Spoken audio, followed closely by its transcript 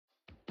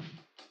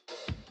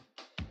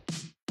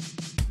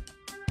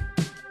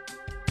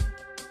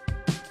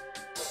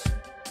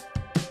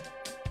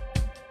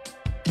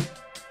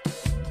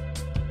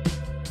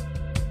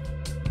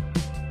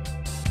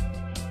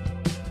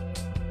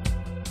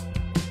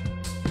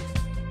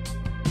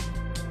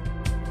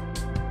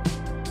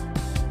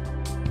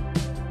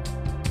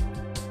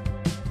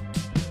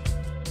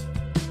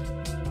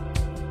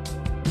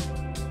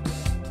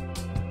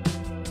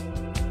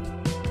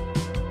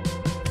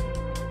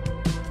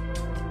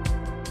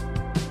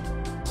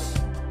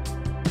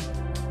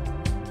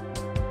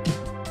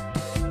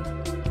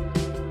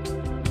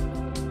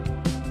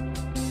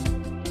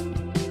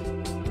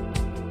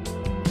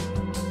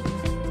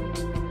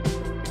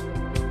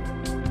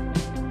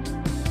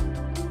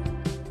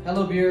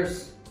Hello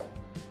viewers,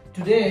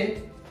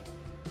 today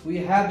we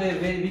have a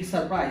very big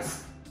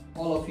surprise,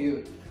 all of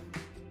you.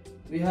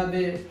 We have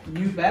a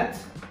new bat,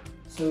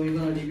 so we're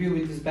going to review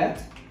with this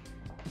bat.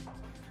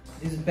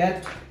 This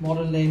bat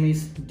model name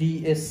is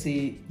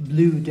DSC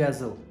Blue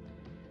Dazzle.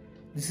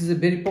 This is a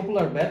very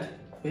popular bat,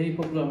 very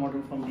popular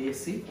model from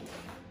DSC.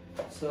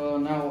 So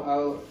now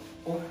I'll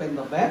open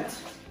the bat.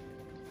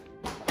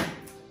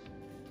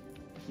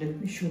 Let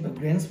me show the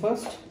grains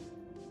first.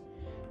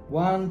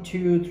 1,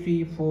 2,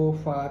 3, 4,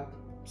 5,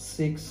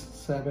 6,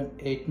 7,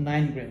 8,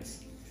 9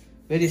 grains.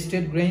 Very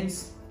straight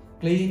grains,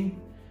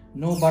 clean,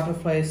 no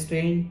butterfly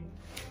stain,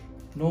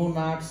 no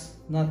nuts,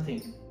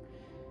 nothing.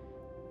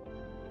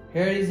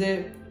 Here is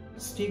a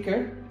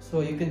sticker,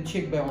 so you can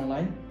check by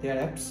online their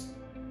apps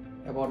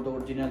about the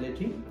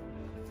originality.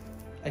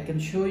 I can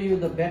show you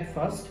the bat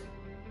first,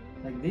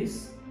 like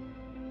this.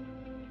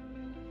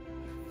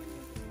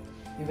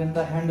 Even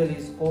the handle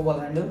is oval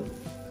handle.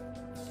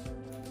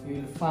 You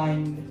will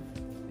find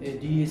a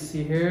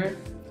DSC here.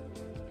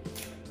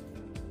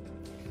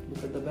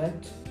 Look at the bat.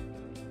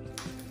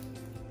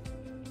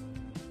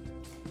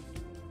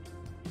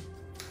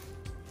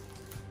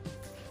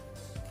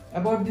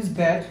 About this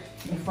bat,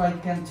 if I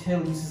can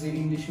tell, this is an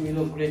English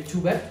Willow grade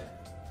 2 bat.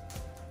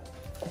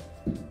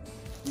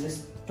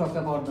 Let's talk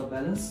about the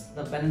balance.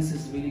 The balance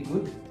is really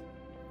good.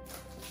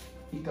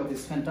 Pickup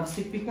is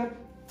fantastic pickup.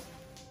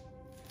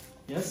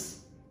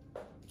 Yes.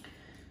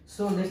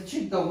 So let's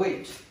check the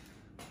weight.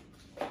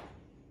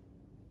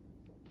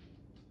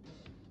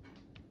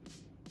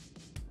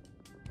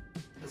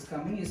 This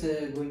coming is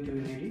going to be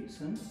ready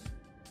soon.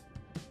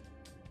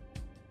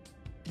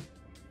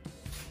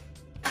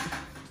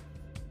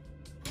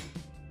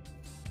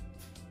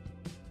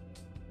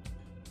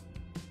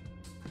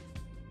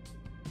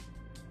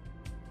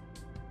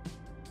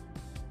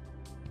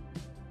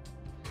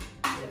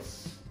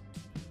 Yes.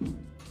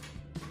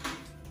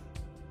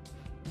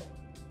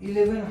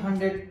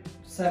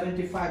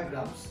 1175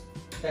 grams.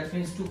 That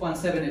means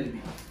 2.7 lb.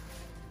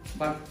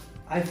 But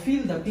I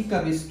feel the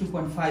pickup is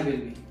 2.5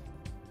 lb.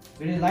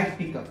 Very light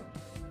pickup.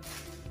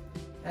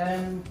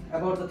 And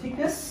about the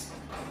thickness,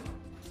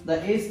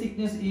 the edge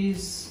thickness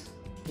is,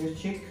 let's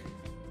check.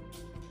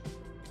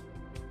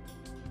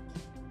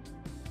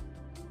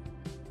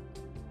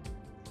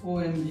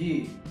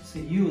 OMG, it's a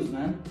huge,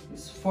 man.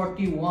 It's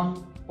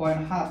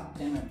 41.5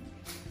 mm.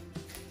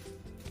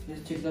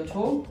 Let's check the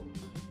toe.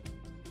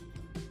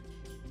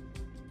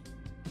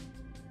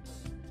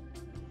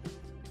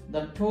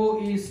 The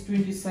toe is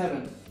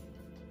 27.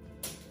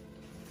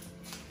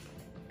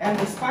 And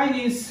the spine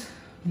is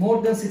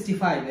more than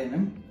 65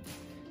 mm,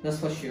 that's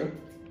for sure.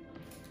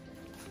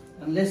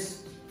 And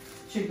let's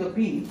check the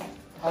pin.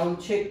 I will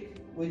check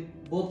with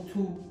both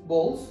two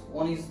balls.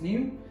 One is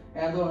new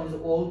and one is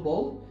old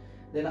ball.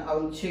 Then I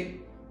will check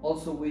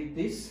also with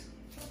this.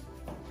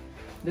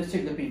 Let's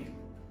check the pin.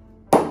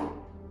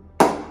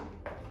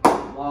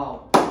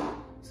 Wow,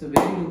 it's a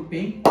very good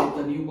pin with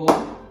the new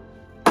ball.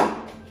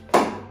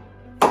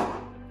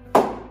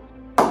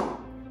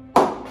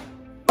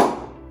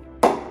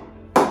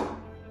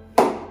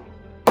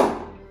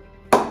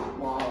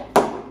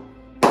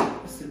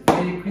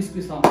 Very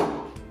crispy sound.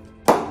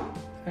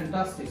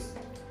 Fantastic.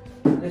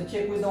 Let's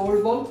check with the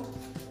old ball.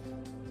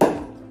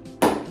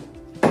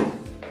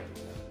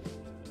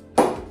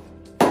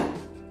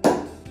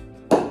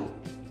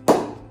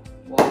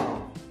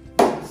 Wow.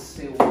 Let's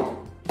say wow.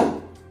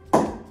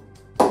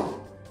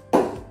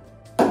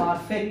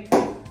 Perfect.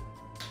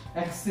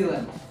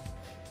 Excellent.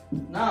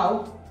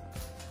 Now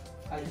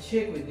I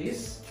check with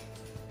this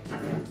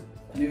and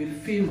you will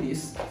feel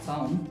this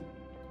sound.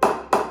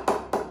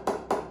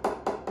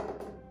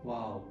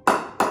 Wow.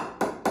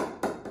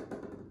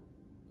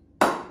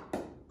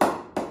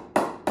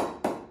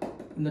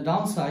 In the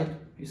downside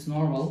is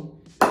normal.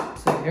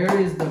 So here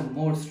is the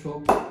more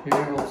stroke,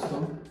 here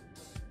also,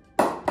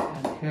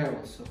 and here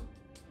also.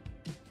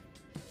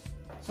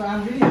 So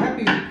I'm really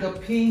happy with the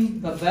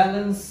pin, the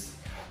balance,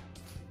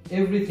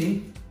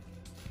 everything.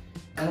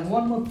 And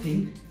one more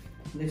thing,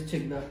 let's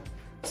check the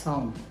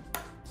sound.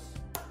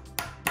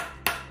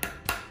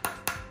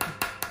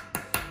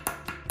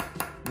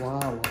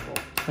 Wow,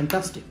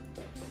 fantastic.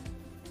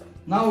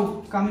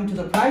 Now coming to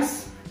the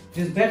price,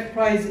 this bat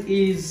price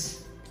is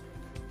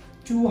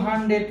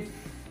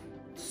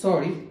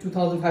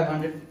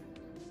 2,500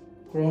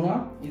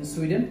 krona in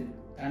Sweden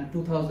and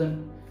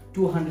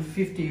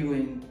 2,250 euro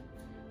in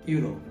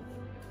Euro.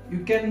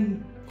 You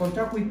can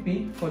contact with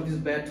me for this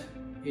bat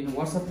in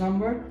WhatsApp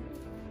number.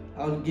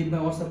 I will give my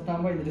WhatsApp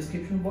number in the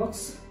description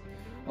box,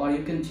 or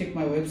you can check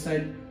my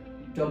website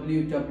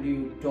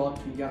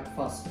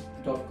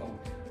www.yakfast.com.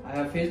 I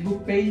have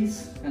Facebook page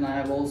and I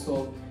have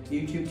also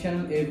YouTube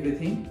channel,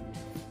 everything.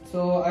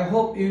 So I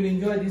hope you will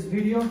enjoy this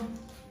video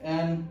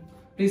and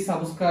please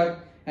subscribe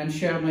and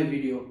share my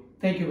video.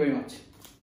 Thank you very much.